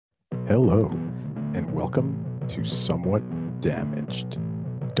Hello, and welcome to Somewhat Damaged.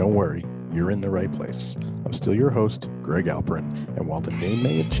 Don't worry, you're in the right place. I'm still your host, Greg Alperin, and while the name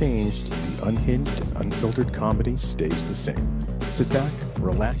may have changed, the unhinged and unfiltered comedy stays the same. Sit back,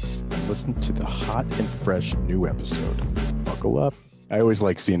 relax, and listen to the hot and fresh new episode. Buckle up. I always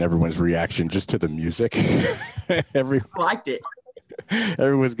like seeing everyone's reaction just to the music. I liked it.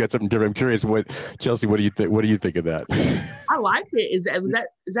 Everyone's got something different. I'm curious, Chelsea, what do you think? What do you think of that? I liked it. Is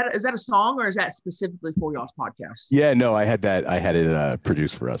that a song, or is that specifically for y'all's podcast? Yeah, no, I had it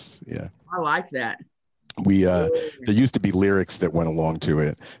produced for us. Yeah, I like that. There used to be lyrics that went along to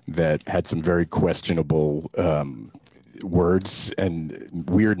it that had some very questionable words and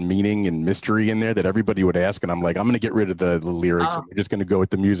weird meaning and mystery in there that everybody would ask, and I'm like, I'm going to get rid of the lyrics. I'm just going to go with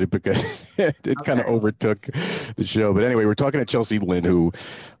the music because it kind of overtook the show. But anyway, we're talking to Chelsea Lynn, who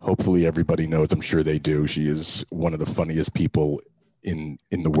hopefully everybody knows. I'm sure they do. She is one of the funniest people in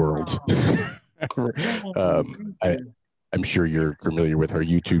the world. I'm sure you're familiar with her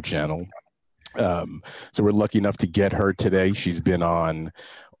YouTube channel. So we're lucky enough to get her today. She's been on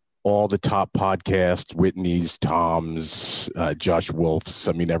all the top podcasts, Whitney's, Tom's, Josh Wolf's,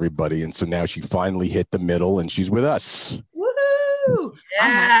 I mean, everybody. And so now she finally hit the middle and she's with us. Woohoo! Yeah.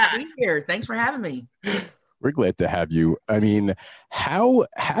 I'm happy to be here. Thanks for having me. We're glad to have you. I mean, how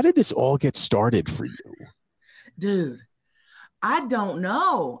did this all get started for you? Dude, I don't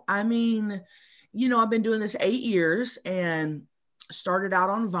know. I mean, I've been doing this 8 years and started out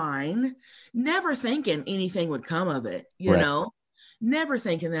on Vine, never thinking anything would come of it, you know? Never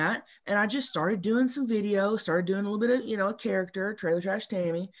thinking that. And I just started doing some videos, started doing a little bit of, a character, Trailer Trash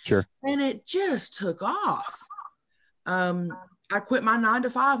Tammy. Sure. And it just took off. I quit my 9 to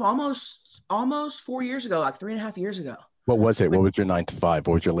 5 almost 4 years ago, like 3.5 years ago. What was it? What was your 9 to 5?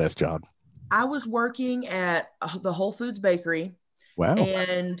 What was your last job? I was working at the Whole Foods bakery. Wow.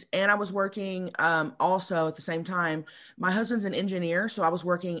 And I was working also at the same time. My husband's an engineer, so I was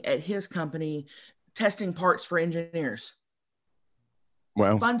working at his company testing parts for engineers.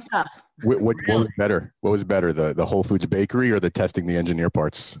 Wow. Fun stuff. What was better? What was better, the Whole Foods bakery or the testing the engineer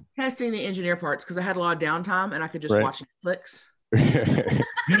parts? Testing the engineer parts, because I had a lot of downtime and I could just watch Netflix.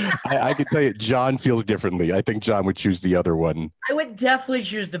 I can tell you, John feels differently. I think John would choose the other one. I would definitely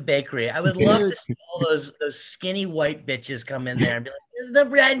choose the bakery. I would love to see all those skinny white bitches come in there and be like, "This is the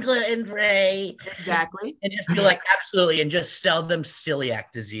bread gluten free." Exactly. And just be like, absolutely, and just sell them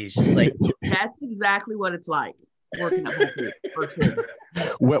celiac disease. Just like that's exactly what it's like working at Whole Foods, for sure.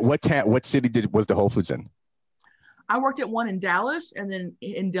 What city was the Whole Foods in? I worked at one in Dallas and then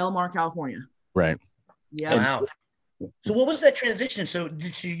in Del Mar, California. Right. Yeah. Wow. So what was that transition? So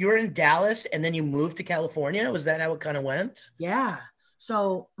you were in Dallas and then you moved to California? Was that how it kind of went? Yeah.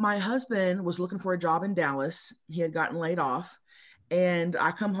 So my husband was looking for a job in Dallas. He had gotten laid off. And I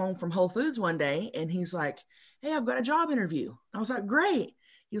come home from Whole Foods one day and he's like, "Hey, I've got a job interview." I was like, "Great."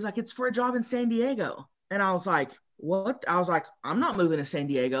 He was like, "It's for a job in San Diego." And I was like, "What?" I was like, "I'm not moving to San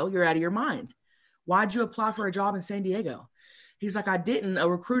Diego. You're out of your mind. Why'd you apply for a job in San Diego?" He's like, "I didn't. A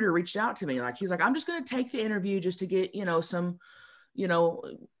recruiter reached out to me." He's like, "I'm just going to take the interview just to get, some,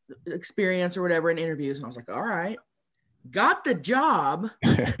 experience or whatever in interviews." And I was like, "All right." Got the job.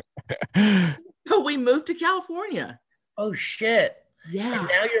 But we moved to California. Oh, shit. Yeah. And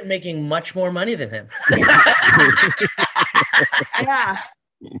now you're making much more money than him. Yeah.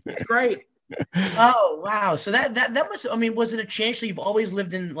 It's great. Oh, wow. So that was, was it a change? So you've always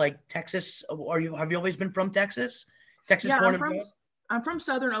lived in like Texas, or have you always been from Texas? Yeah, I'm from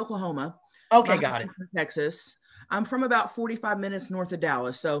Southern Oklahoma. Okay, got it. Texas. I'm from about 45 minutes north of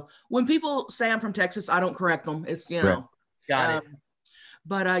Dallas. So when people say I'm from Texas, I don't correct them. It's, Right. Got it.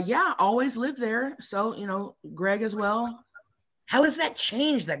 But yeah, always lived there. So, Greg as well. How has that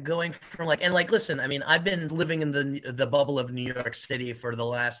changed, that going from listen, I've been living in the bubble of New York City for the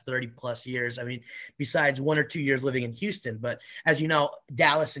last 30 plus years. Besides 1 or 2 years living in Houston, but as you know,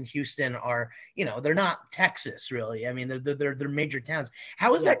 Dallas and Houston are, they're not Texas really. They're major towns.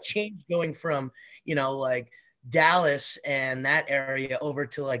 How has that changed going from, Dallas and that area over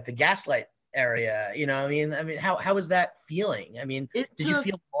to like the Gaslight area? How is that feeling? Did you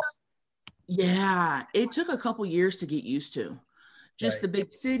feel lost? Yeah, it took a couple years to get used to. Just the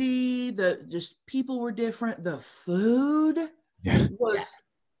big city, just people were different. The food was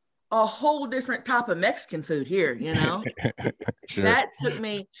a whole different type of Mexican food here, Sure. That took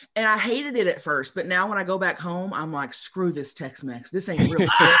me, and I hated it at first, but now when I go back home, I'm like, screw this Tex-Mex. This ain't real.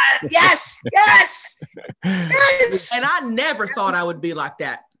 Yes. And I never thought I would be like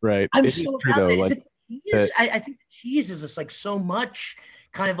that. Right. I'm so proud. I think the cheese is just like so much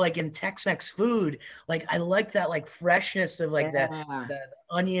kind of like in Tex-Mex food. Like I like that like freshness of like Yeah. the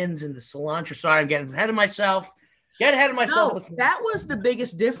onions and the cilantro. Sorry, I'm getting ahead of myself. Get ahead of myself. No, that was the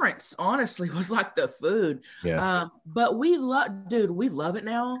biggest difference, honestly, was like the food. Yeah. But we love, dude, we love it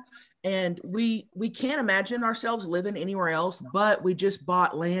now. And we can't imagine ourselves living anywhere else, but we just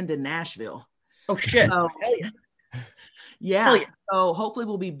bought land in Nashville. Oh shit. So, Hell yeah. yeah. Hell yeah. So hopefully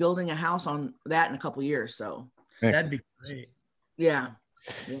we'll be building a house on that in a couple of years. So That'd be great. yeah.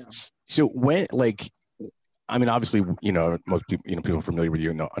 So when, like, I mean, obviously, you know, most people, you know, people are familiar with you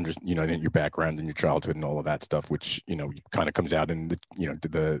and you know, your background and your childhood and all of that stuff, which, you know, kind of comes out in the, you know,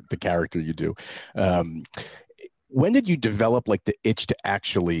 the character you do. When did you develop like the itch to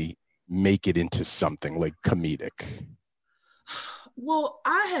actually make it into something like comedic? Well,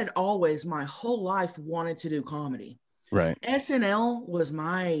 I had always my whole life wanted to do comedy. Right. SNL was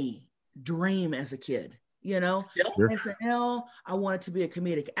my dream as a kid, you know. Still? SNL, I wanted to be a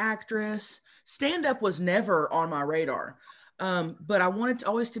comedic actress. Stand up was never on my radar. But I wanted to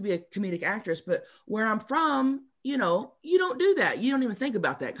always to be a comedic actress. But where I'm from, you know, you don't do that. You don't even think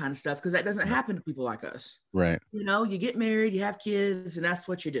about that kind of stuff because that doesn't happen to people like us. Right. You know, you get married, you have kids, and that's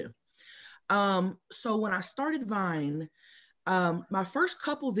what you do. So when I started Vine, my first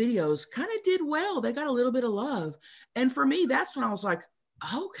couple videos kind of did well. They got a little bit of love. And for me, that's when I was like,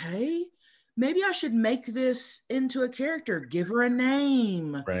 okay, maybe I should make this into a character, give her a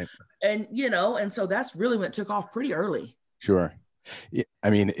name. Right. And, you know, and so that's really when it took off pretty early. Sure. I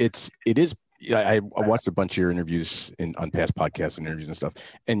mean, it is. I watched a bunch of your interviews on past podcasts and interviews and stuff,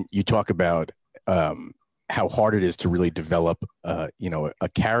 and you talk about how hard it is to really develop, you know, a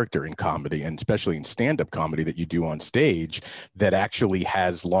character in comedy, and especially in stand-up comedy that you do on stage that actually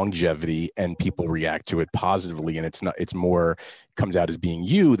has longevity and people react to it positively, and it's more comes out as being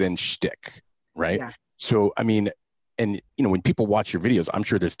you than shtick, right? Yeah. So, I mean, and you know, when people watch your videos, I'm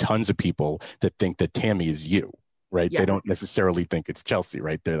sure there's tons of people that think that Tammy is you. Right. Yeah. They don't necessarily think it's Chelsea,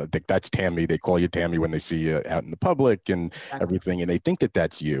 right? They're like, that's Tammy. They call you Tammy when they see you out in the public and everything. And they think that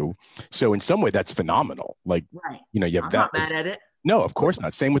that's you. So in some way, that's phenomenal. Like, Right. you know, you have I'm that. not mad at it. No, of course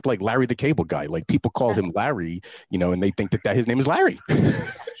not. Same with like Larry the Cable Guy. Like people call him Larry, you know, and they think that his name is Larry.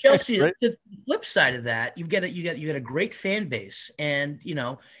 Chelsea, Right? the flip side of that, you get a great fan base. And, you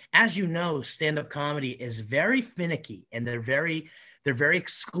know, as you know, stand-up comedy is very finicky and they're very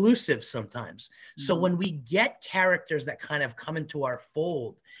exclusive sometimes. So when we get characters that kind of come into our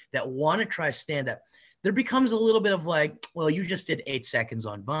fold that want to try stand-up, there becomes a little bit of like, well, you just did 8 seconds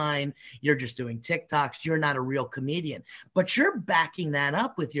on Vine. You're just doing TikToks. You're not a real comedian, but you're backing that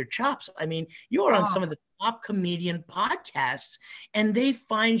up with your chops. I mean, you are on some of the top comedian podcasts and they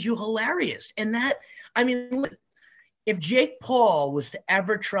find you hilarious. And that, I mean, if Jake Paul was to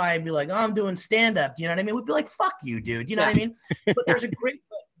ever try and be like, oh, I'm doing stand-up, you know what I mean? We'd be like, fuck you, dude. You know what I mean? But there's a great,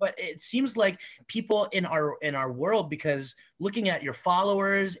 but it seems like people in our world, because looking at your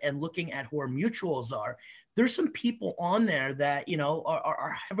followers and looking at who our mutuals are, there's some people on there that, you know,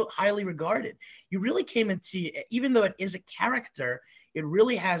 are highly regarded. You really came into, even though it is a character, it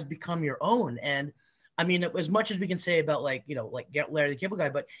really has become your own. And I mean, as much as we can say about like, you know, like get Larry the Cable Guy,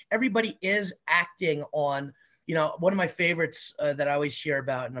 but everybody is acting on, you know, one of my favorites that I always hear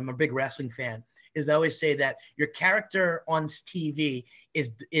about, and I'm a big wrestling fan, is they always say that your character on TV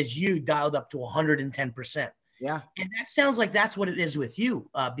is you dialed up to 110%. Yeah. And that sounds like that's what it is with you,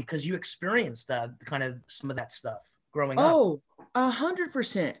 because you experienced kind of some of that stuff growing up. Oh,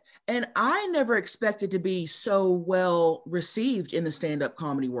 100%. And I never expected to be so well received in the stand-up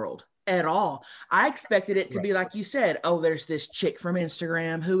comedy world at all. I expected it to be like you said, oh, there's this chick from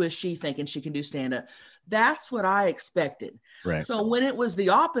Instagram. Who is she thinking she can do stand-up? That's what I expected. Right. So when it was the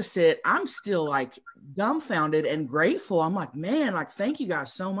opposite, I'm still like dumbfounded and grateful. I'm like, man, like, thank you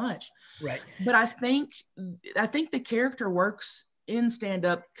guys so much. Right. But I think the character works in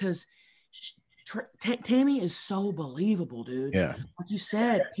stand-up because Tammy is so believable, dude. Yeah. Like you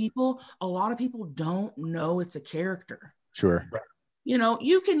said, a lot of people don't know it's a character. Sure. Right. You know,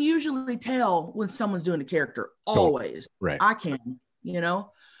 you can usually tell when someone's doing a character, always. Right. I can, you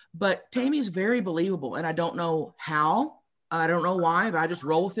know, but Tammy's very believable, and I don't know how, I don't know why, but I just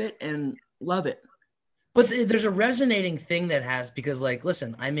roll with it and love it. But there's a resonating thing that has, because like,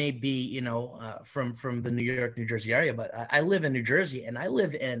 listen, I may be, you know, from the New York, New Jersey area, but I live in New Jersey and I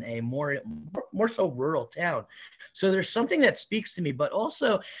live in a more so rural town. So there's something that speaks to me, but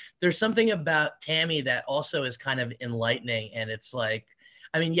also there's something about Tammy that also is kind of enlightening. And it's like,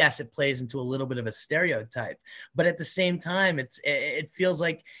 I mean, yes, it plays into a little bit of a stereotype, but at the same time, it feels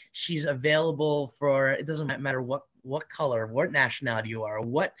like she's available for, it doesn't matter what color, what nationality you are,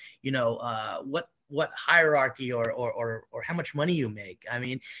 what, you know, what hierarchy or how much money you make. I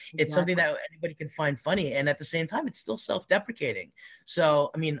mean, it's something that anybody can find funny, and at the same time, it's still self-deprecating. So,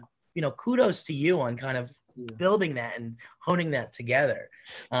 I mean, kudos to you on kind of building that and honing that together,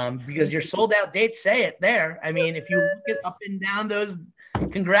 because your sold out dates say it there. I mean, if you look at up and down those,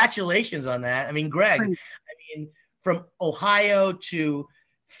 congratulations on that. I mean, Greg, from Ohio to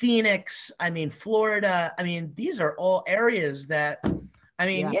Phoenix, Florida, these are all areas that,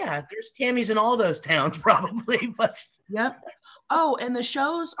 there's Tammys in all those towns probably, but yep. Oh, and the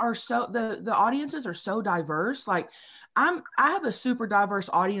shows are the audiences are so diverse. Like I have a super diverse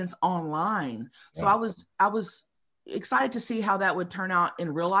audience online. So I was excited to see how that would turn out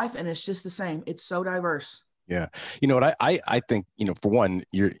in real life. And it's just the same. It's so diverse. Yeah. You know what? I think, for one,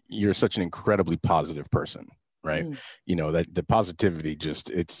 you're such an incredibly positive person. Right. That the positivity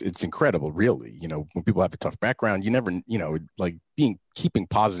it's incredible, really. When people have a tough background, you never, like keeping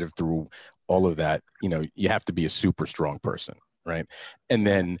positive through all of that, you have to be a super strong person. Right. And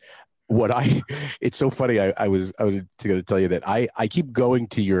then it's so funny. I was going to tell you that I keep going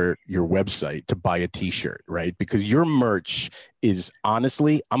to your website to buy a t-shirt, right? Because your merch is,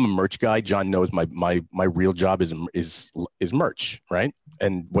 honestly, I'm a merch guy. John knows my real job is merch, right?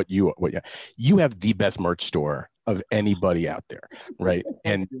 And what you have the best merch store of anybody out there, right?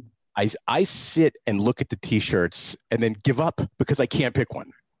 And I sit and look at the t-shirts and then give up because I can't pick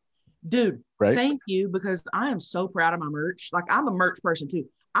one. Dude, right? Thank you, because I am so proud of my merch. Like, I'm a merch person too.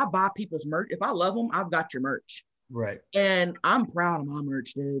 I buy people's merch. If I love them, I've got your merch. Right. And I'm proud of my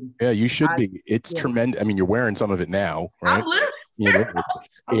merch, dude. Yeah, you should be. It's tremendous. I mean, you're wearing some of it now, right? I'm literally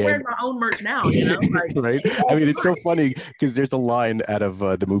I'm wearing my own merch now, Like, right. I mean, it's so funny because there's a line out of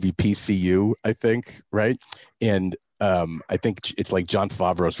the movie PCU, I think, right? And I think it's like Jon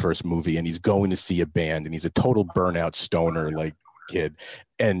Favreau's first movie, and he's going to see a band, and he's a total burnout stoner like kid.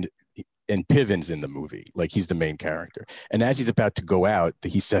 And Piven's in the movie, like he's the main character. And as he's about to go out,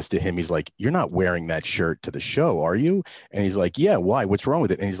 he says to him, he's like, "You're not wearing that shirt to the show, are you?" And he's like, "Yeah, why? What's wrong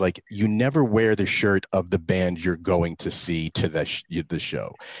with it?" And he's like, "You never wear the shirt of the band you're going to see to the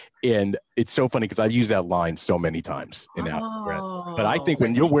show." And it's so funny because I've used that line so many times in Out of Breath. But I think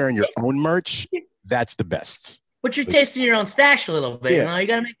when you're wearing your own merch, that's the best. But you're tasting your own stash a little bit. You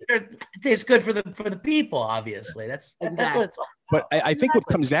got to make sure it tastes good for the people. Obviously, that's what it's all about. But I think what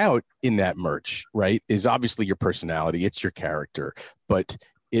comes out in that merch, right, is obviously your personality. It's your character. But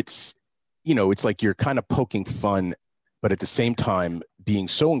it's like you're kind of poking fun, but at the same time being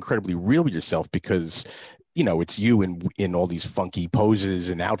so incredibly real with yourself because, it's you in all these funky poses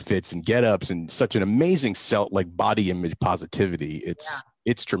and outfits and get-ups and such an amazing body image positivity.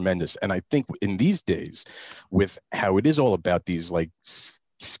 It's tremendous. And I think in these days, with how it is all about these like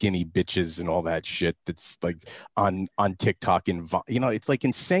skinny bitches and all that shit that's like on TikTok and it's like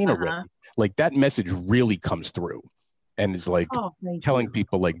insane already. Like that message really comes through and is like telling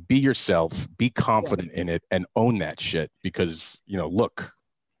people like be yourself, be confident in it, and own that shit because look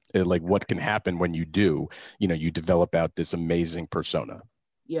like what can happen when you do, you develop out this amazing persona.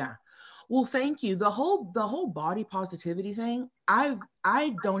 Yeah. Well, thank you. The whole body positivity thing, I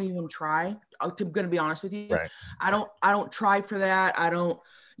don't even try. I'm going to be honest with you. Right. I don't try for that. I don't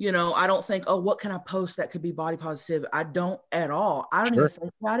think, oh, what can I post that could be body positive? I don't at all. I don't even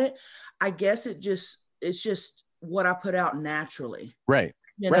think about it. I guess it's just what I put out naturally. Right.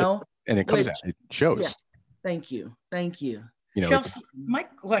 And it comes out, it shows. Yeah. Thank you. Chelsea, my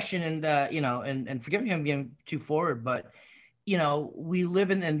question, and and forgive me if I'm getting too forward, but we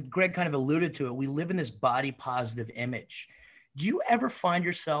live in, and Greg kind of alluded to it, we live in this body positive image. Do you ever find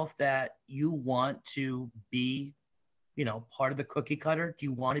yourself that you want to be, part of the cookie cutter? Do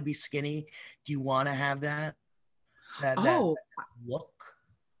you want to be skinny? Do you want to have that look?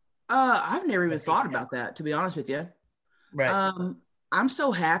 I've never even thought about that, to be honest with you. Right. I'm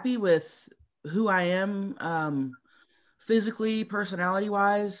so happy with who I am, physically, personality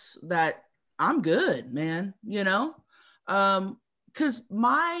wise, that I'm good, man, because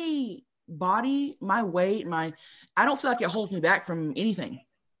my body, my weight, I don't feel like it holds me back from anything.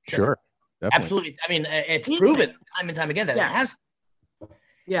 Sure. Definitely. Absolutely. I mean, it's proven time and time again that it has.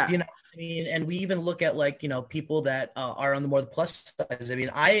 Yeah. And we even look at people that are on the more plus size. I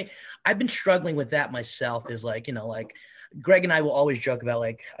mean, I've been struggling with that myself, is like Greg and I will always joke about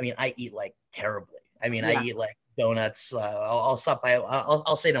I eat terribly. I mean, I eat donuts. I'll stop by.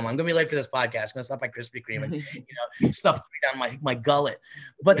 I'll say to him, I'm gonna be late for this podcast. I'm gonna stop by Krispy Kreme and stuff down my gullet.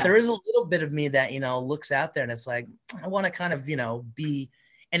 But there is a little bit of me that looks out there and it's like I want to kind of be,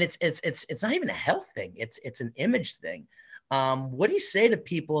 and it's not even a health thing. It's an image thing. What do you say to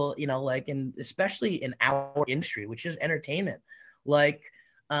people? And especially in our industry, which is entertainment,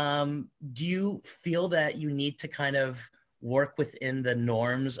 do you feel that you need to kind of work within the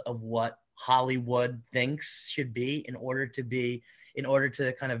norms of what Hollywood thinks should be in order to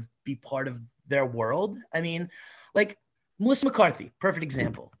kind of be part of their world? I mean, like Melissa McCarthy, perfect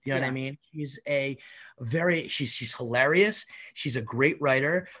example. You know what I mean? She's she's hilarious. She's a great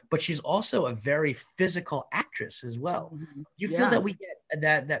writer, but she's also a very physical actress as well. Do you feel that we get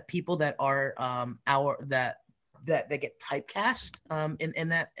that people that are that they get typecast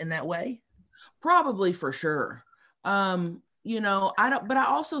in that way? Probably, for sure. You know, but I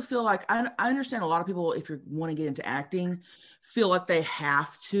also feel like I understand a lot of people, if you want to get into acting, feel like they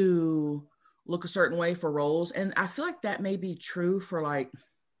have to look a certain way for roles. And I feel like that may be true for like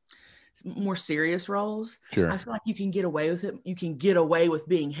more serious roles. Sure. I feel like you can get away with it. You can get away with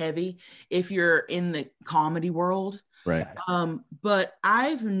being heavy if you're in the comedy world. Right. But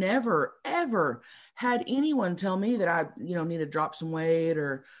I've never, ever had anyone tell me that I, need to drop some weight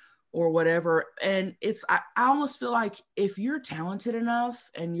or whatever. And I almost feel like if you're talented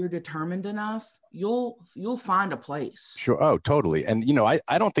enough and you're determined enough, you'll find a place. Sure. Oh, totally. And,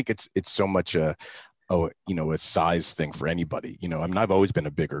 I don't think it's so much a size thing for anybody. I mean, I've always been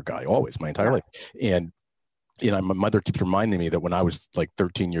a bigger guy, always, my entire life. And, my mother keeps reminding me that when I was like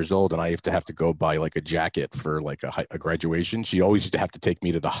 13 years old and I used to have to go buy like a jacket for like a graduation, she always used to have to take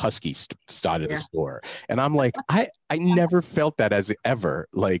me to the Husky side of the store. And I'm like, I never felt that as ever.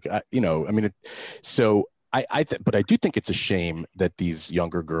 Like, so but I do think it's a shame that these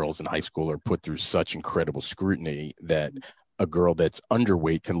younger girls in high school are put through such incredible scrutiny that a girl that's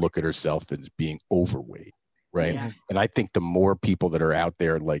underweight can look at herself as being overweight. Right. Yeah. And I think the more people that are out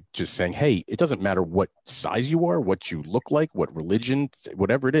there, like just saying, hey, it doesn't matter what size you are, what you look like, what religion,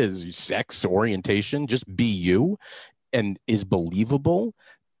 whatever it is, sex, orientation, just be you and is believable.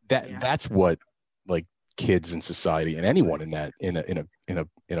 That's what like kids in society and anyone in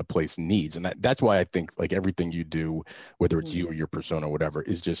a place needs. And that's why I think like everything you do, whether it's you or your persona or whatever,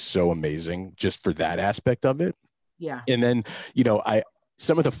 is just so amazing just for that aspect of it. Yeah. And then,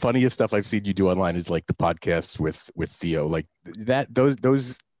 some of the funniest stuff I've seen you do online is like the podcasts with Theo, like that,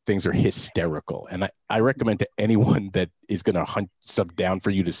 those things are hysterical. And I recommend to anyone that is going to hunt stuff down for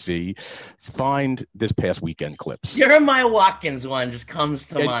you to see, find this past weekend clips. Jeremiah Watkins one just comes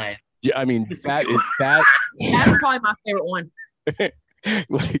to mind. Yeah. I mean, that's probably my favorite one.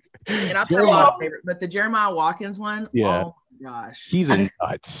 Like, and I've heard a lot of favorite, but the Jeremiah Watkins one, oh my gosh. He's a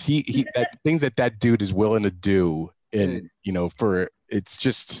nuts. He things that dude is willing to do. And,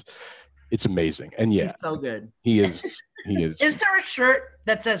 it's amazing. And he's so good. He is. Is there a shirt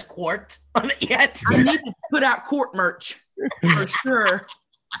that says Court on it yet? I need to put out Court merch for sure.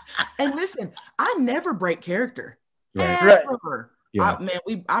 And listen, I never break character. Right. Ever. Yeah.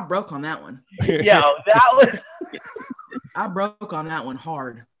 I broke on that one. Yeah, that was. I broke on that one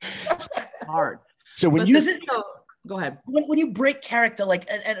hard. So when go ahead. When you break character, like,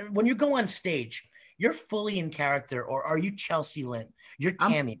 and when you go on stage, you're fully in character, or are you Chelsea Lynn? You're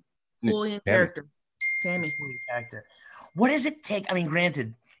Tammy. I'm fully in character. Tammy. Fully in character. What does it take? I mean,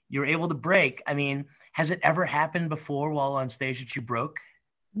 granted, you're able to break. I mean, has it ever happened before while on stage that you broke?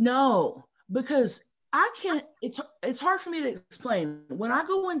 No, because I can't. It's hard for me to explain. When I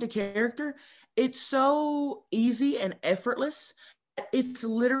go into character, it's so easy and effortless. It's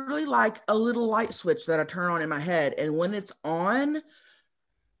literally like a little light switch that I turn on in my head, and when it's on,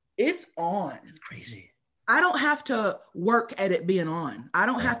 it's on. It's crazy. I don't have to work at it being on. I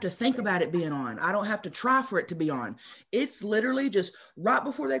don't have to think about it being on. I don't have to try for it to be on. It's literally just right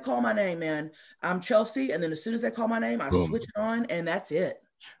before they call my name, man. I'm Chelsea. And then as soon as they call my name, I switch it on, and that's it.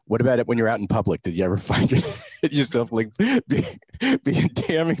 What about it when you're out in public? Did you ever find yourself like being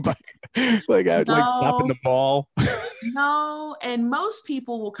Tammy like up in the mall? No. And most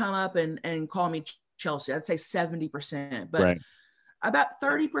people will come up and call me Chelsea. I'd say 70%. But right. About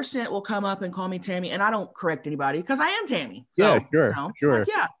 30% will come up and call me Tammy, and I don't correct anybody because I am Tammy. So, sure, sure. Like,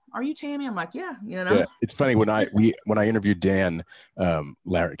 yeah, are you Tammy? I'm like, yeah, Yeah. It's funny when I interviewed Dan,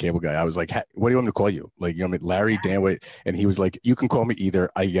 Larry, cable guy. I was like, what do you want me to call you? Like, Larry, Dan, wait, and he was like, you can call me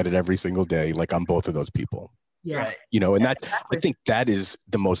either. I get it every single day. Like, I'm both of those people. Yeah, and that exactly. I think that is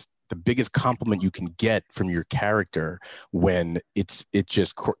the biggest compliment you can get from your character when it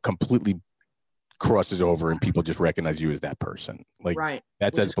just completely crosses over and people just recognize you as that person. Like, right.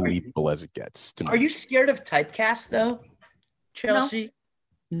 That's as believable as it gets to me. Are you scared of typecast though, Chelsea?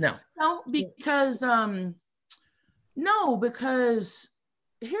 No, because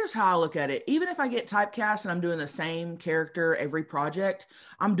here's how I look at it. Even if I get typecast and I'm doing the same character every project,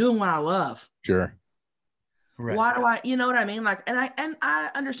 I'm doing what I love. Sure. Right. Why do I, you know what I mean? Like, and I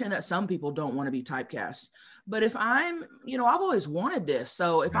understand that some people don't want to be typecast, but if I'm, I've always wanted this.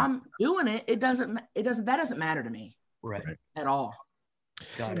 So if I'm doing it, that doesn't matter to me. Right. At all.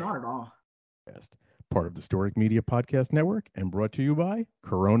 Got it. Not at all. Part of the Storic Media Podcast Network and brought to you by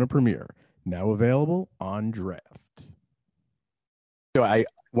Corona Premier, now available on Draft. So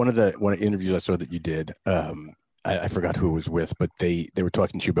one of the interviews I saw that you did, I forgot who it was with, but they were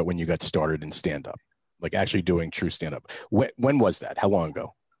talking to you about when you got started in stand-up, like actually doing true stand-up. When was that? How long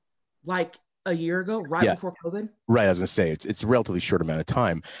ago? Like a year ago, right before COVID. Right. I was going to say it's a relatively short amount of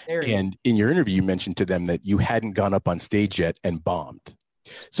time. And in your interview, you mentioned to them that you hadn't gone up on stage yet and bombed.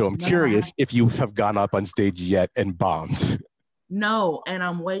 So I'm curious if you have gone up on stage yet and bombed. No, and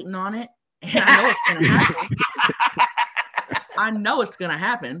I'm waiting on it. And I know it's going to happen. I know it's going to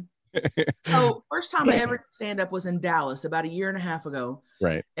happen. So first time I ever did stand up was in Dallas about a year and a half ago.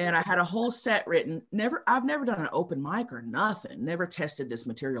 Right. And I had a whole set written. I've never done an open mic or nothing. Never tested this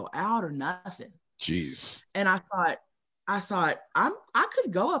material out or nothing. Jeez. And I thought I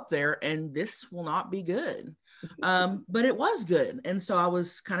could go up there and this will not be good. But it was good. And so I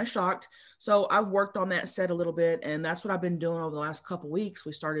was kind of shocked. So I've worked on that set a little bit, and that's what I've been doing over the last couple of weeks.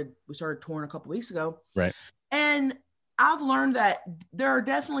 We started touring a couple of weeks ago. Right. And I've learned that there are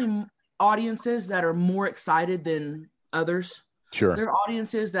definitely audiences that are more excited than others. Sure. There are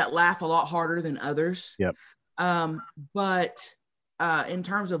audiences that laugh a lot harder than others. Yep. But in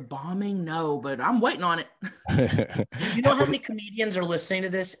terms of bombing, no, but I'm waiting on it. You know how many comedians are listening to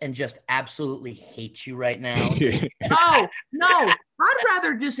this and just absolutely hate you right now? Oh, no, I'd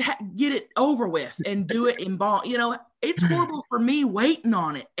rather just get it over with and do it in bomb. It's horrible for me waiting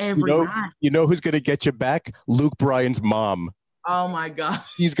on it every night. You know who's going to get you back? Luke Bryan's mom. Oh my God.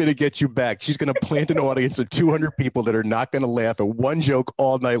 She's going to get you back. She's going to plant an audience of 200 people that are not going to laugh at one joke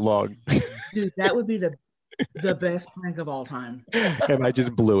all night long. Dude, that would be the best prank of all time. And I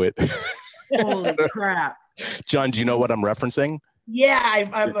just blew it. Holy crap. John, do you know what I'm referencing? Yeah,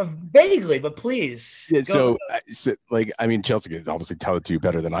 I'm vaguely, but please. Yeah, so, Chelsea can obviously tell it to you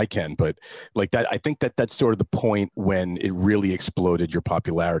better than I can, but like that, I think that's sort of the point when it really exploded your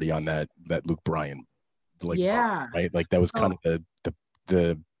popularity on that Luke Bryan. Like, yeah. Right. Like that was kind of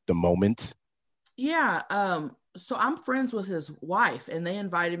the moment. Yeah. So I'm friends with his wife, and they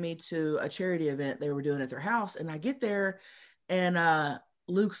invited me to a charity event they were doing at their house. And I get there, and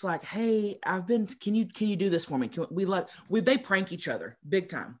Luke's like, "Hey, can you do this for me? They prank each other big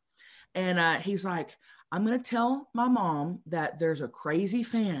time." And he's like, "I'm going to tell my mom that there's a crazy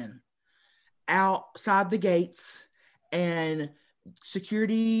fan outside the gates, and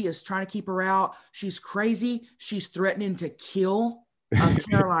security is trying to keep her out. She's crazy. She's threatening to kill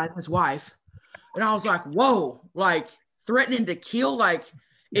Caroline, his wife." And I was like, whoa, like threatening to kill, like,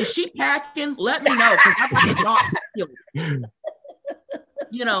 is she packing? Let me know, because I'm not killed.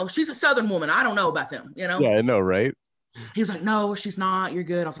 She's a Southern woman. I don't know about them, Yeah, I know, right? He was like, no, she's not. You're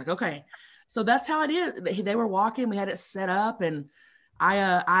good. I was like, okay. So that's how it is. They were walking. We had it set up, and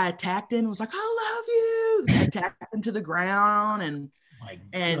I attacked him and was like, I love you. I attacked him to the ground, and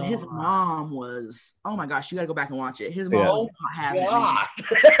his mom was, oh my gosh, you got to go back and watch it. His mom was not having it.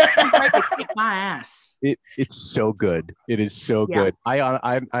 To kick my ass. It's so good. It is so good. I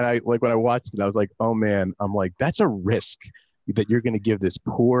like when I watched it, I was like, oh man, I'm like, that's a risk that you're going to give this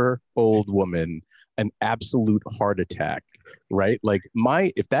poor old woman an absolute heart attack, right? Like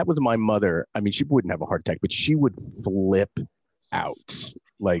if that was my mother, I mean, she wouldn't have a heart attack, but she would flip out.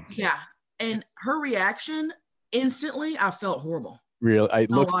 Like, yeah. And her reaction instantly, I felt horrible. Real, I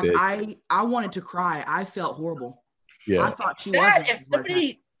wanted to cry. I felt horrible. Yeah, I thought she was. If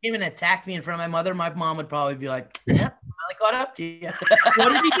somebody came and attacked me in front of my mother, my mom would probably be like, "Yeah, finally caught up to you."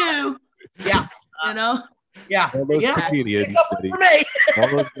 What did he do? Yeah, Yeah. All those comedians, all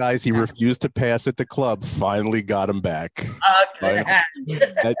those guys he refused to pass at the club, finally got him back.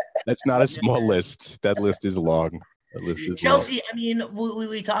 That's not a small list. That list is long. That list is Chelsea, long. I mean,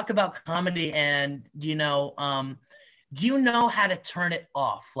 we talk about comedy, and do you know how to turn it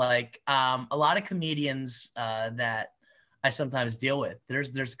off? Like a lot of comedians that I sometimes deal with,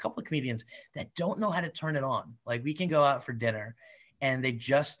 there's a couple of comedians that don't know how to turn it on. Like we can go out for dinner and they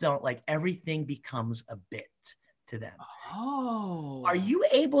just don't, like everything becomes a bit to them. Oh. Are you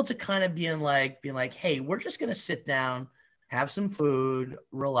able to kind of being like, hey, we're just going to sit down, have some food,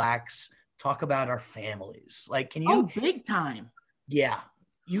 relax, talk about our families. Like, can you? Oh, big time. Yeah.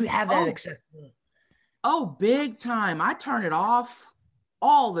 You have that accessibility. Oh, big time. I turn it off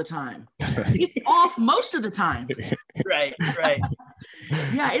all the time. It's off most of the time. Right.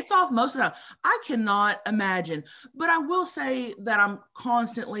 Yeah, it's off most of the time. I cannot imagine, but I will say that I'm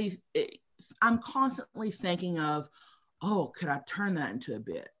constantly I'm constantly thinking of, oh, could I turn that into a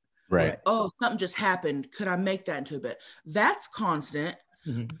bit? Right. Oh, something just happened. Could I make that into a bit? That's constant.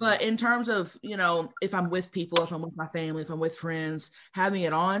 Mhm. But in terms of, you know, if I'm with people, if I'm with my family, if I'm with friends, having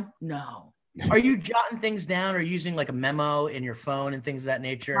it on, no. Are you jotting things down or using like a memo in your phone and things of that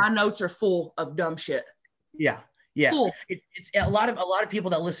nature? My notes are full of dumb shit. Yeah. Yeah. Full. It's a lot of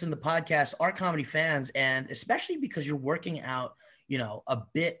people that listen to the podcast are comedy fans, and especially because you're working out, you know, a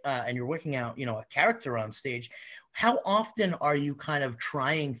bit and you're working out, you know, a character on stage. How often are you kind of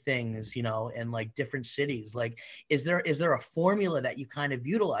trying things, you know, in like different cities? Like, is there a formula that you kind of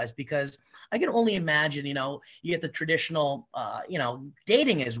utilize? Because I can only imagine, you know, you get the traditional, you know,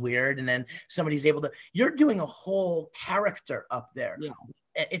 dating is weird, and then somebody's able to, you're doing a whole character up there. Yeah.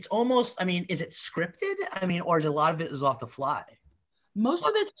 It's almost, I mean, is it scripted? I mean, or is a lot of it is off the fly? Most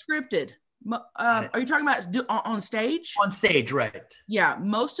of it's scripted. Are you talking about on stage? On stage, right? Yeah,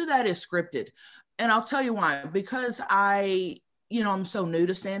 most of that is scripted. And I'll tell you why. Because I'm so new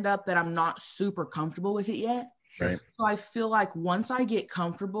to stand up that I'm not super comfortable with it yet. Right. So I feel like once I get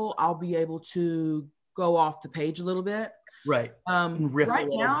comfortable, I'll be able to go off the page a little bit. Right.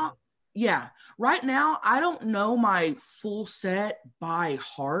 Right now, I don't know my full set by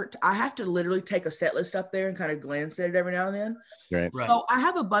heart. I have to literally take a set list up there and kind of glance at it every now and then. Right. So I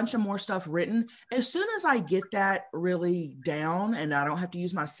have a bunch of more stuff written. As soon as I get that really down and I don't have to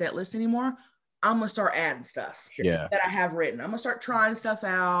use my set list anymore, I'm going to start adding stuff that I have written. I'm going to start trying stuff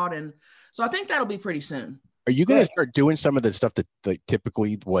out. And so I think that'll be pretty soon. Are you going to start doing some of the stuff that like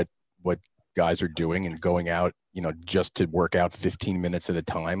typically what guys are doing and going out, you know, just to work out 15 minutes at a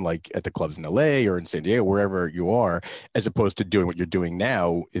time, like at the clubs in LA or in San Diego, wherever you are, as opposed to doing what you're doing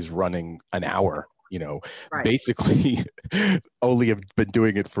now is running an hour, you know, basically only have been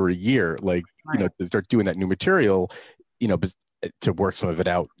doing it for a year, like, you know, to start doing that new material, you know, but to work some of it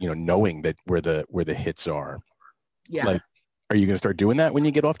out, you know, knowing that where the hits are. Yeah. Like, are you going to start doing that when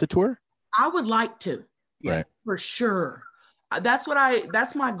you get off the tour? I would like to. Right. For sure. That's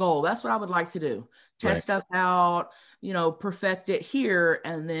my goal. That's what I would like to do. Test stuff out, you know, perfect it here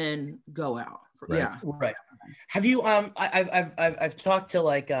and then go out. Yeah. Right. Have you, I've talked to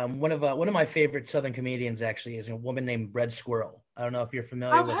like, one of my favorite Southern comedians actually is a woman named Red Squirrel. I don't know if you're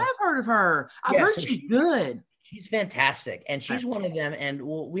familiar with her. I have heard of her. I've heard she's good. She's fantastic. And she's one of them. And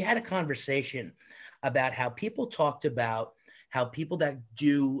we had a conversation about how people talked about how people that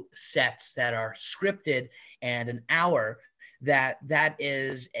do sets that are scripted and an hour, that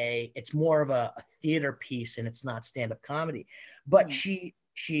it's more of a theater piece and it's not stand-up comedy. But she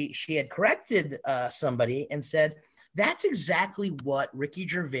had corrected somebody and said, that's exactly what Ricky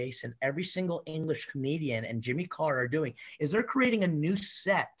Gervais and every single English comedian and Jimmy Carr are doing, is they're creating a new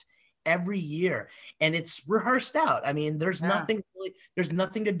set every year and it's rehearsed out. I mean, there's nothing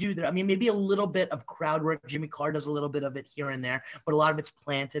to do there. I mean, maybe a little bit of crowd work. Jimmy Carr does a little bit of it here and there, but a lot of it's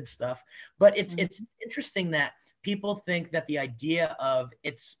planted stuff. But it's interesting that people think that the idea of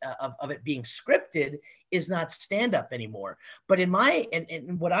it being scripted is not stand-up anymore. But in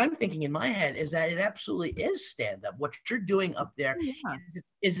what I'm thinking in my head is that it absolutely is stand-up. What you're doing up there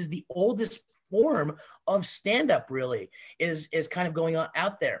is the oldest form of stand-up, really, is kind of going on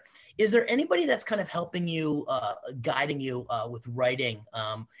out there. Is there anybody that's kind of helping you, guiding you with writing?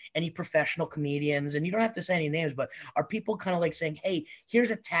 Any professional comedians? And you don't have to say any names, but are people kind of like saying, hey,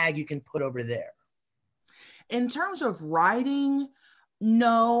 here's a tag you can put over there? In terms of writing,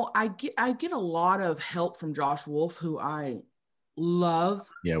 no, I get a lot of help from Josh Wolf, who I love.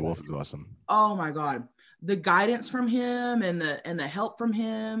 Yeah, Wolf is awesome. Oh my God. The guidance from him and the help from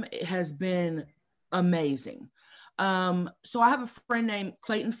him has been amazing. So I have a friend named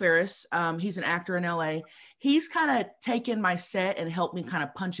Clayton Ferris. He's an actor in LA. He's kind of taken my set and helped me kind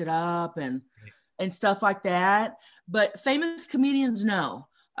of punch it up and stuff like that. But famous comedians, no.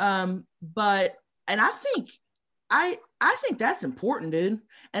 And I think that's important, dude.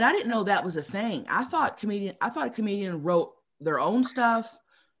 And I didn't know that was a thing. I thought a comedian wrote their own stuff.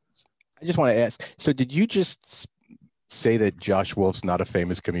 I just want to ask, so did you just say that Josh Wolf's not a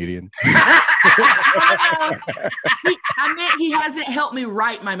famous comedian? I meant he hasn't helped me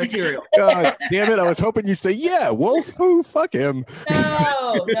write my material. God damn it. I was hoping you'd say, yeah, Wolf, who? Fuck him.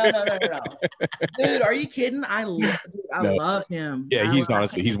 No. Dude, are you kidding? I love him. Yeah,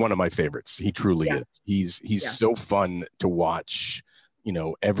 he's one of my favorites. He truly is. He's so fun to watch. You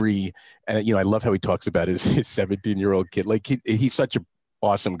know, I love how he talks about his 17-year-old kid. Like he's such an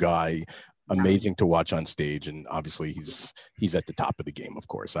awesome guy. amazing to watch on stage, and obviously he's at the top of the game, of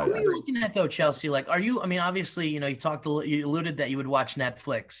course. What are you looking at though, Chelsea? Like, are you? I mean, obviously, you alluded that you would watch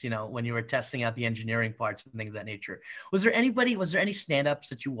Netflix, when you were testing out the engineering parts and things of that nature. Was there any stand-ups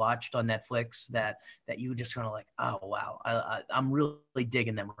that you watched on Netflix that you were just kind of like, oh wow, I'm really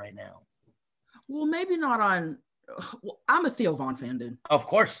digging them right now? Well, maybe not on. Well, I'm a Theo Von fan, dude. Of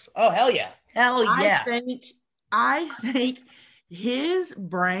course. Oh hell yeah, hell yeah. I think his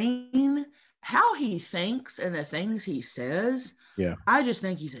brain, how he thinks and the things he says. Yeah. I just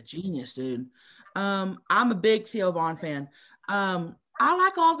think he's a genius, dude. I'm a big Theo Von fan. I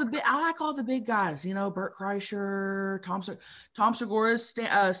like all the big guys, Bert Kreischer, Tom Segura's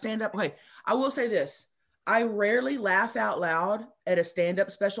stand up. Okay, I will say this. I rarely laugh out loud at a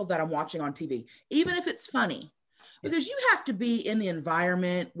stand-up special that I'm watching on TV, even if it's funny, because you have to be in the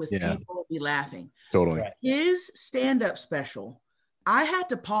environment with people to be laughing. Totally. His stand-up special, I had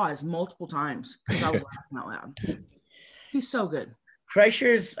to pause multiple times because I was laughing out loud. He's so good.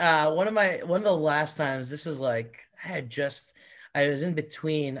 Kreischer's one of the last times. This was like I was in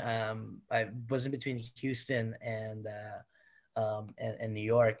between Houston and New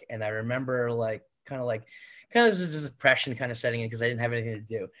York, and I remember kind of this depression kind of setting in because I didn't have anything to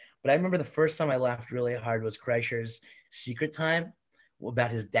do. But I remember the first time I laughed really hard was Kreischer's Secret Time about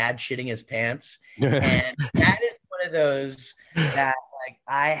his dad shitting his pants. And that is one of those that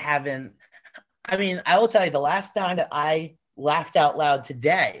I will tell you, the last time that I laughed out loud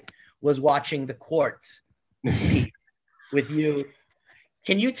today was watching The Court with you.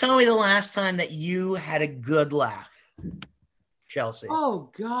 Can you tell me the last time that you had a good laugh, Chelsea? Oh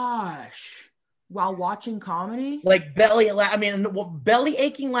gosh. While watching comedy? Like belly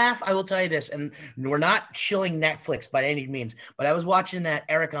aching laugh, I will tell you this, and we're not shilling Netflix by any means, but I was watching that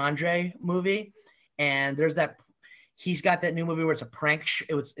Eric Andre movie, and he's got that new movie where it's a prank.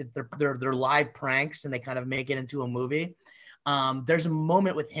 They're live pranks, and they kind of make it into a movie. There's a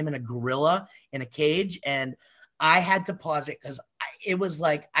moment with him and a gorilla in a cage, and I had to pause it because it was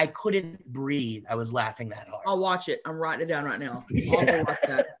like I couldn't breathe. I was laughing that hard. I'll watch it. I'm writing it down right now. I'll go watch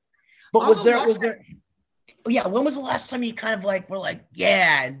that. But was there? Yeah. When was the last time you kind of were like,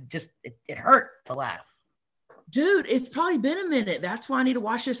 yeah, and just it hurt to laugh? Dude, it's probably been a minute. That's why I need to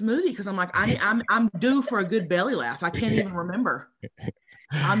watch this movie because I'm like, I'm due for a good belly laugh. I can't even remember.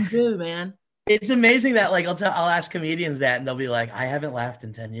 I'm due, man. It's amazing that I'll ask comedians that and they'll be like, I haven't laughed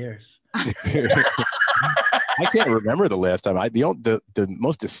in 10 years. I can't remember the last time. The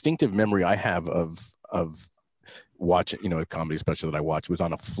most distinctive memory I have of watching, a comedy special that I watched was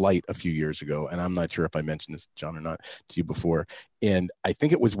on a flight a few years ago. And I'm not sure if I mentioned this, John, or not to you before. And I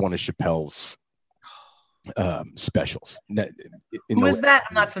think it was one of Chappelle's specials. Who is that?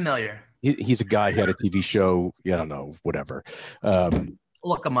 I'm not familiar. He's a guy, he had a TV show. I don't know, whatever.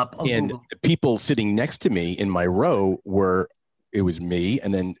 Look him up. And the people sitting next to me in my row it was me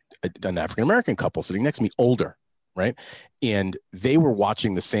and then an African-American couple sitting next to me, older, right? And they were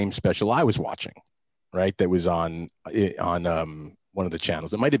watching the same special I was watching, right? That was on one of the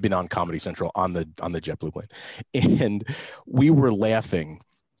channels. It might have been on Comedy Central on the JetBlue plane. And we were laughing,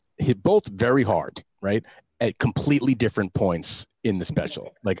 both very hard, right? At completely different points in the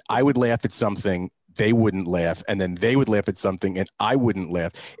special. Like I would laugh at something, they wouldn't laugh, and then they would laugh at something and I wouldn't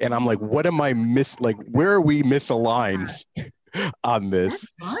laugh. And I'm like, what am I where are we misaligned on this?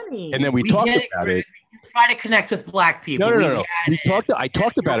 That's funny. And then we talked about it. Try to connect with Black people. No. I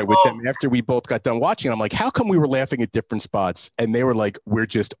talked about it with them after we both got done watching. I'm like, how come we were laughing at different spots? And they were like, we're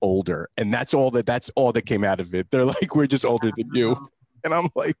just older. And that's all that came out of it. They're like, we're just older than you. And I'm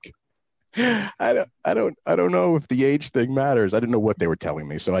like, I don't know if the age thing matters. I didn't know what they were telling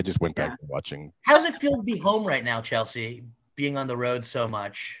me. So I just went back to watching. How does it feel to be home right now, Chelsea, being on the road so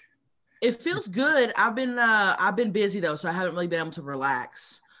much? It feels good. I've been busy though, so I haven't really been able to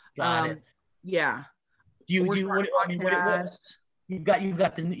relax. Got it. Yeah. You've got a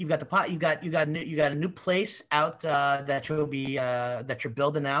new place out that you're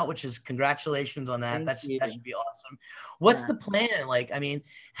building out, which is congratulations on that. That should be awesome. What's the plan?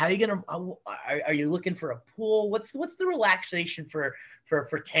 How are you gonna? Are you looking for a pool? What's the relaxation for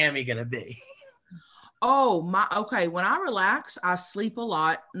Tammy gonna be? Okay. When I relax, I sleep a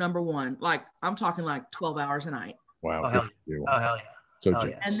lot. Number one, I'm talking 12 hours a night. Wow. Oh hell yeah. So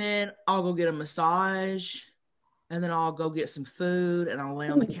and then I'll go get a massage, and then I'll go get some food, and I'll lay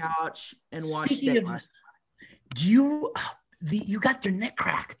on the couch and watch. You got your neck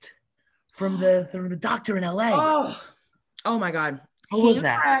cracked from the doctor in LA. Oh my God! What was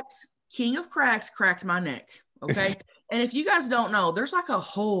that? King of Cracks cracked my neck. Okay, and if you guys don't know, there's a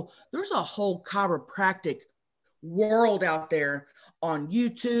whole chiropractic world out there on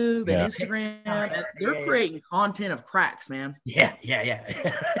YouTube Yeah. and Instagram. They're creating content of cracks, man. Yeah.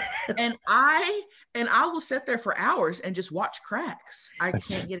 And I will sit there for hours and just watch cracks. I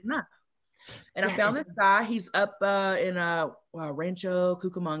can't get enough. And I found this guy. He's up in Rancho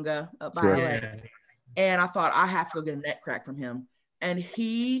Cucamonga up by LA. And I thought I have to go get a neck crack from him. And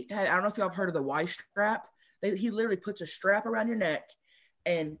he had, I don't know if y'all have heard of the Y strap. He literally puts a strap around your neck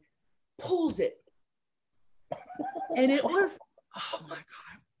and pulls it. And it was, oh my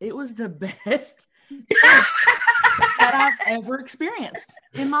God, it was the best that I've ever experienced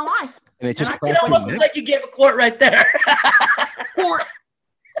in my life. And it just it almost looked like you gave a quart right there. Quart,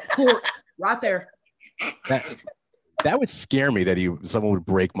 right there. That would scare me that someone would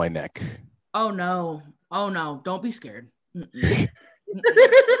break my neck. Oh no, don't be scared.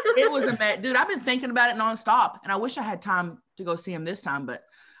 It was dude. I've been thinking about it nonstop, and I wish I had time to go see him this time, but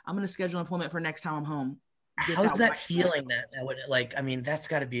I'm gonna schedule an appointment for next time I'm home. How's that feeling? That would, like, I mean, that's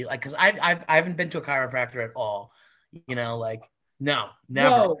got to be like, because I haven't been to a chiropractor at all. You know, like, no,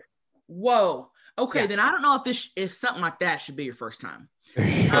 never. Whoa. Okay, then I don't know if something like that should be your first time.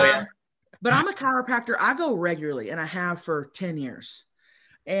 But I'm a chiropractor. I go regularly, and I have for 10 years.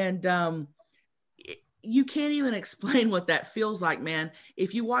 And you can't even explain what that feels like, man.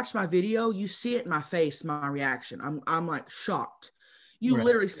 If you watch my video, you see it in my face, my reaction. I'm like shocked. You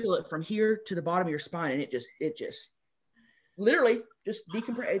literally feel it from here to the bottom of your spine, and it just literally just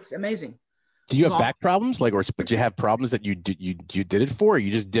decompress. It's amazing. Do you have back problems, but you have problems that you did it for, or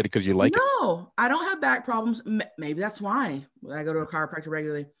you just did it because you like it? No, I don't have back problems. Maybe that's why I go to a chiropractor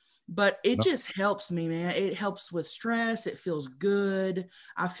regularly. But it just helps me, man. It helps with stress. It feels good.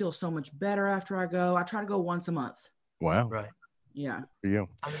 I feel so much better after I go. I try to go once a month. Wow. Right. Yeah. For you.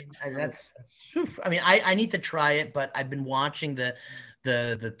 I mean, that's I mean, I need to try it, but I've been watching the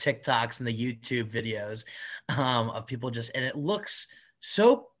TikToks and the YouTube videos of people and it looks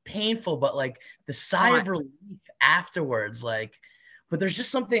so painful, but like the sigh of relief afterwards, like, but there's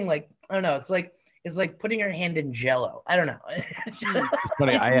just something like, I don't know, it's like putting your hand in jello. I don't know. It's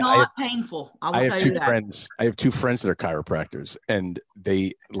funny. It's not painful. I will tell you that. I have two friends that are chiropractors, and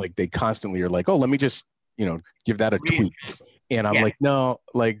they constantly are like, oh, let me just, give that a tweak. And I'm like, no,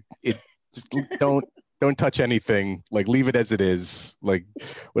 like just don't touch anything. Like, leave it as it is, like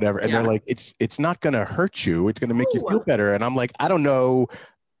whatever. And they're like, it's not going to hurt you. It's going to make you feel better. And I'm like, I don't know.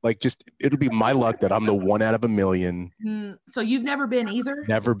 Like, just, it'll be my luck that I'm the one out of a million. So you've never been either?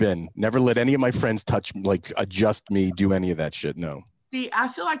 Never been. Never let any of my friends touch, like, adjust me, do any of that shit. No. See, I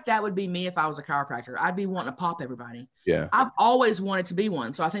feel like that would be me if I was a chiropractor. I'd be wanting to pop everybody. Yeah. I've always wanted to be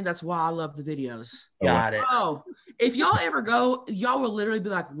one. So I think that's why I love the videos. Got it. Oh, if y'all ever go, y'all will literally be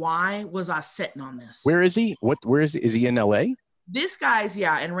like, why was I sitting on this? Where is he? Where is he? Is he in LA? This guy's,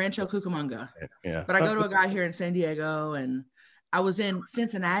 in Rancho Cucamonga. Yeah. But I go to a guy here in San Diego, and I was in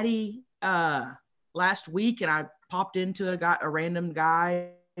Cincinnati last week, and I popped into a random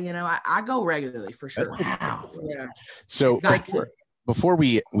guy. I go regularly for sure. Wow. Yeah. So before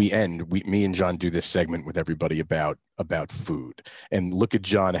we end, me and John do this segment with everybody about food, and look at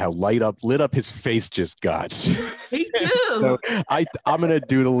John, how lit up his face just got. Me too. So I'm gonna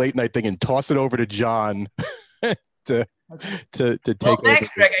do the late night thing and toss it over to John to take. Well, thanks,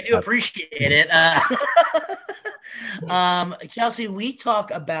 Greg. I do appreciate it. Chelsea, we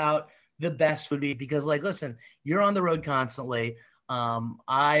talk about the best food because, like, listen, you're on the road constantly.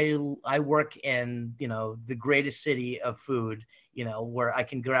 I work in, the greatest city of food, where I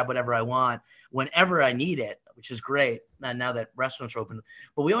can grab whatever I want whenever I need it, which is great now that restaurants are open.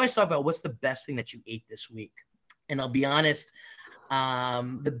 But we always talk about what's the best thing that you ate this week. And I'll be honest,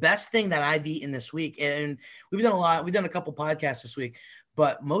 the best thing that I've eaten this week, and we've done a couple podcasts this week,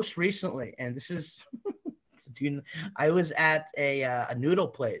 but most recently, and this is, I was at a noodle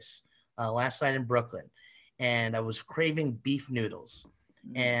place last night in Brooklyn, and I was craving beef noodles.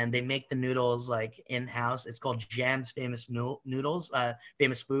 And they make the noodles like in-house. It's called Jan's Famous Noodles,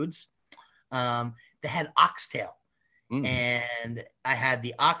 Famous Foods. They had oxtail, and I had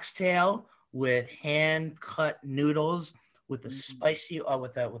the oxtail with hand-cut noodles with the spicy,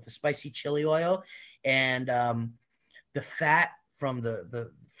 with the spicy chili oil, and the fat from the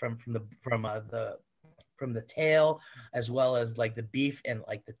tail, as well as like the beef and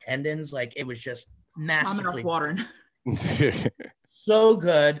like the tendons. Like, it was just massively watering. So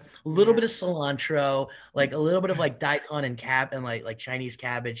good. A little bit of cilantro, like a little bit of like daikon and like Chinese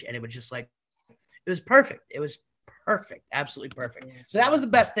cabbage, and it was just like, it was perfect. It was perfect, absolutely perfect. So that was the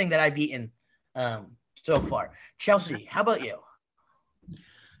best thing that I've eaten so far. Chelsea, how about you?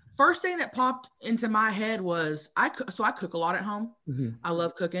 First thing that popped into my head was I cook a lot at home. I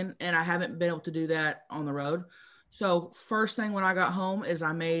love cooking, and I haven't been able to do that on the road. So first thing when I got home is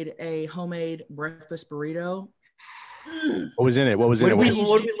I made a homemade breakfast burrito. What was in it? What was in it?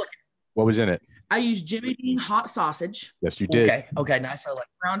 What was in it? I used Jimmy Dean hot sausage. Yes, you did. Okay, nice. I like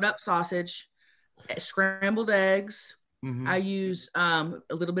ground up sausage, scrambled eggs. Mm-hmm. I use a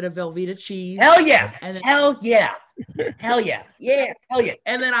little bit of Velveeta cheese. Hell yeah! And then, hell yeah! Hell yeah! Yeah! Hell yeah!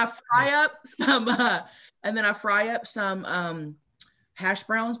 And then I fry up some hash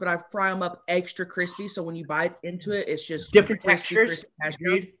browns, but I fry them up extra crispy. So when you bite into it, it's just different textures.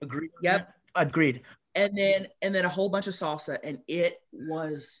 Agreed. Yep. Agreed. And then a whole bunch of salsa, and it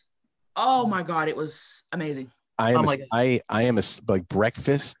was, oh my God, it was amazing. I am a like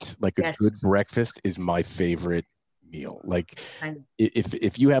breakfast, like a good breakfast is my favorite meal. Like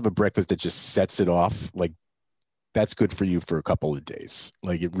if you have a breakfast that just sets it off, like that's good for you for a couple of days.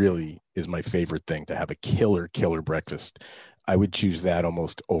 Like it really is my favorite thing to have a killer breakfast. I would choose that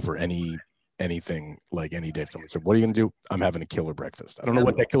almost over anything like any day. So what are you gonna do? I'm having a killer breakfast. I don't know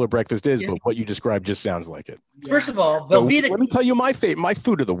what that killer breakfast is, but what you described just sounds like it. First of all, Velveeta. So let me tell you my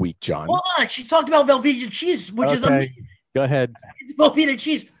food of the week, John. Hold on, she talked about Velveeta cheese, which is amazing. Go ahead. Velveeta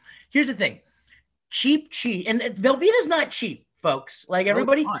cheese. Here's the thing: cheap cheese, and Velveeta's not cheap, folks. Like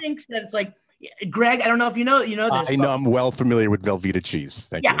everybody thinks that it's like. Greg, I don't know if you know this. I know, I'm well familiar with Velveeta cheese.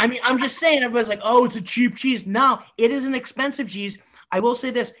 Thank you. I mean, I'm just saying, everybody's like, oh, it's a cheap cheese. No, it is an expensive cheese. I will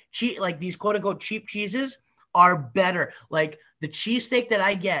say this, like these quote unquote cheap cheeses are better. Like the cheesesteak that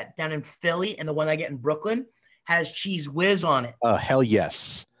I get down in Philly and the one I get in Brooklyn has Cheese Whiz on it. Hell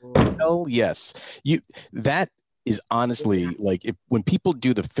yes. Hell yes. That is honestly like when people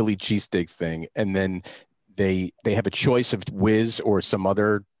do the Philly cheesesteak thing and then they have a choice of Whiz or some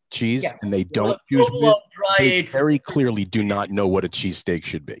other cheese and they don't choose Whiz, they very clearly do not know what a cheesesteak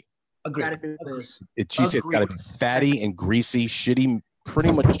should be. Agreed. Cheesesteak's got to be fatty and greasy, shitty,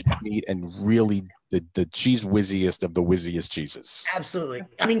 pretty much meat, and really the cheese whizziest of the whizziest cheeses. Absolutely.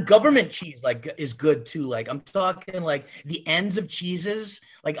 I mean, government cheese like is good too. Like I'm talking like the ends of cheeses.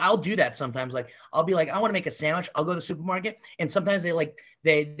 Like I'll do that sometimes. Like I'll be like, I want to make a sandwich. I'll go to the supermarket, and sometimes they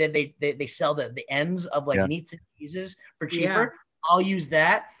sell the ends of like meats and cheeses for cheaper. Yeah. I'll use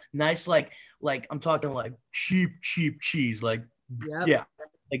that. Nice, like I'm talking like cheap cheese. Like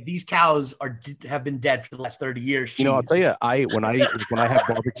like these cows have been dead for the last 30 years. Cheese. You know, I'll tell you, when I have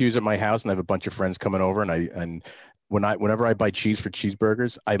barbecues at my house and I have a bunch of friends coming over, and whenever I buy cheese for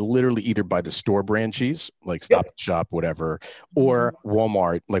cheeseburgers, I literally either buy the store brand cheese, like Stop and Shop, whatever, or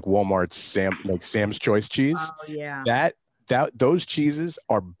Walmart, like Walmart's Sam's Choice cheese. Oh yeah. Those cheeses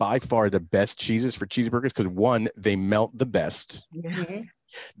are by far the best cheeses for cheeseburgers because one, they melt the best. Yeah.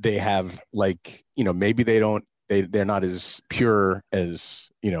 They have maybe they're not as pure as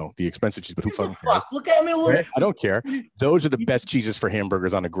the expensive cheese, but who fucking cares? Look at me. I don't care. Those are the best cheeses for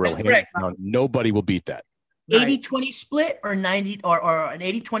hamburgers on a grill. Hands down, nobody will beat that. 80-20 split or 90 or an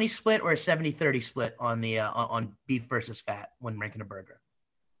 80-20 split or a 70-30 split on the on beef versus fat when making a burger.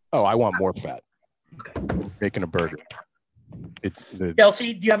 Oh, I want more fat. Okay. Making a burger.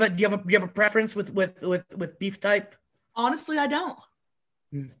 Kelsey, do you have a preference with beef type? Honestly, I don't.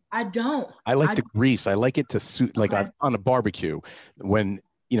 I don't. I like the grease. I like it to suit, like on a barbecue, when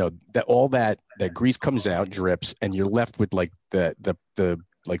that all that grease comes out, drips, and you're left with like the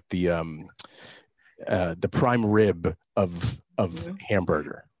prime rib of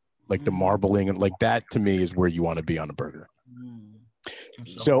hamburger, like the marbling, and like that to me is where you want to be on a burger.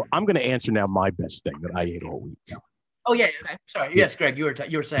 So I'm going to answer now my best thing that I ate all week. Oh yeah. Okay. Sorry. Yes, Greg, you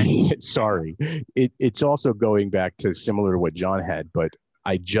were saying. Sorry. It's also going back to similar to what John had, but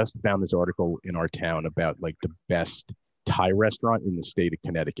I just found this article in our town about like the best Thai restaurant in the state of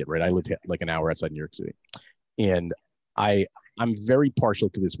Connecticut, right? I live like an hour outside New York City. And I'm very partial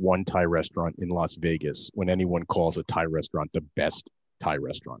to this one Thai restaurant in Las Vegas when anyone calls a Thai restaurant the best Thai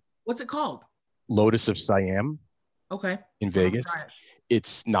restaurant. What's it called? Lotus of Siam. Okay. In Vegas.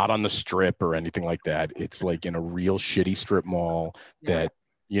 It's not on the strip or anything like that. It's like in a real shitty strip mall that,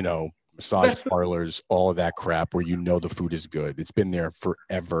 massage parlors, all of that crap where the food is good. It's been there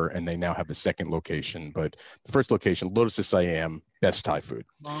forever, and they now have a second location. But the first location, Lotus of Siam, best Thai food.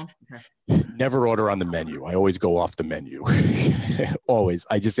 Okay. Never order on the menu. I always go off the menu. Always.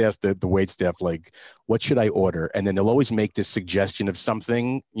 I just ask the wait staff, like, what should I order? And then they'll always make this suggestion of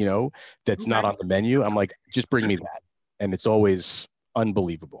something, that's not on the menu. I'm like, just bring me that. And it's always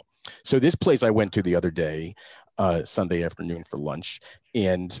unbelievable. So this place I went to the other day, Sunday afternoon for lunch,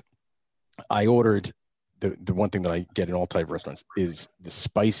 and I ordered the one thing that I get in all type of restaurants is the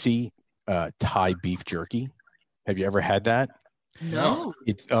spicy Thai beef jerky. Have you ever had that? No.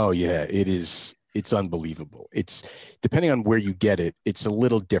 It is It's unbelievable. It's depending on where you get it, it's a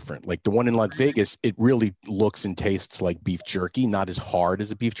little different. Like the one in Las Vegas, it really looks and tastes like beef jerky, not as hard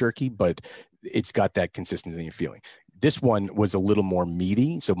as a beef jerky, but it's got that consistency and feeling. This one was a little more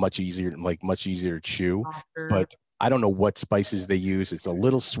meaty, so much easier to chew. But I don't know what spices they use. It's a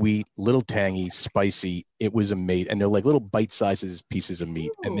little sweet, little tangy, spicy. It was amazing. And they're like little bite-sized pieces of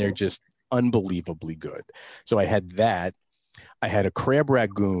meat, and they're just unbelievably good. So I had that. I had a crab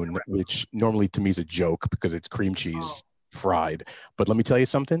ragoon, which normally to me is a joke because it's cream cheese fried. But let me tell you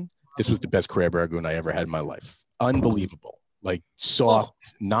something. This was the best crab ragoon I ever had in my life. Unbelievable. Like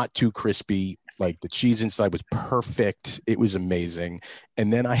soft, not too crispy. Like the cheese inside was perfect. It was amazing.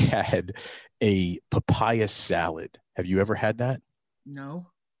 And then I had a papaya salad. Have you ever had that? No.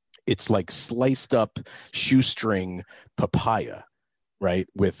 It's like sliced up shoestring papaya, right?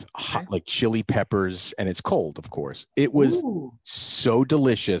 With hot, like chili peppers, and it's cold, of course. It was so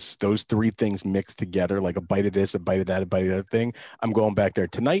delicious. Those three things mixed together, like a bite of this, a bite of that, a bite of that thing. I'm going back there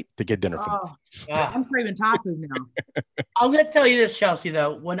tonight to get dinner from I'm craving Thai food now. I'm going to tell you this, Chelsea,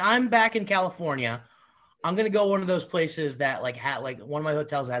 though. When I'm back in California, I'm going to go one of those places that like one of my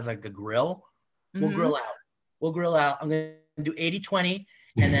hotels has like a grill. We'll grill out. I'm going to do 80-20.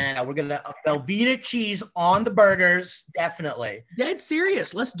 And then we're gonna Velveeta cheese on the burgers, definitely. Dead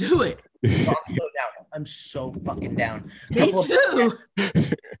serious. Let's do it. I'm so fucking down. Me too.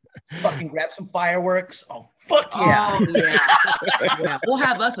 Fucking grab some fireworks. Oh fuck yeah! Oh yeah. We'll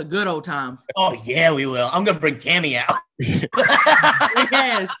have us a good old time. Oh yeah, we will. I'm gonna bring Tammy out.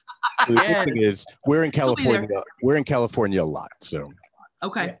 Yes. The good thing is we're in California. We're in California a lot, so.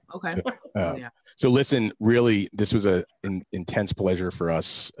 Okay. So listen, really, this was an intense pleasure for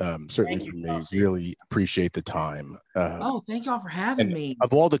us. Certainly for me. Chelsea. Really appreciate the time. Thank y'all for having me.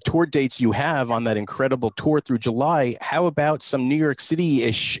 Of all the tour dates you have on that incredible tour through July, how about some New York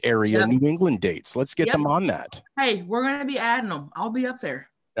City-ish area, New England dates? Let's get them on that. Hey, we're gonna be adding them. I'll be up there.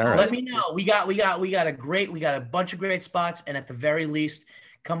 All right. Let me know. We got a bunch of great spots, and at the very least,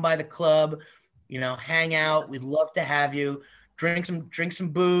 come by the club. Hang out. We'd love to have you. Drink some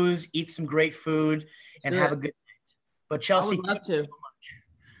booze, eat some great food, and have a good night. But Chelsea, I would love to.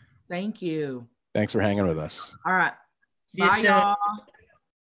 Thank you. Thanks for hanging with us. All right. See you Bye, soon. y'all.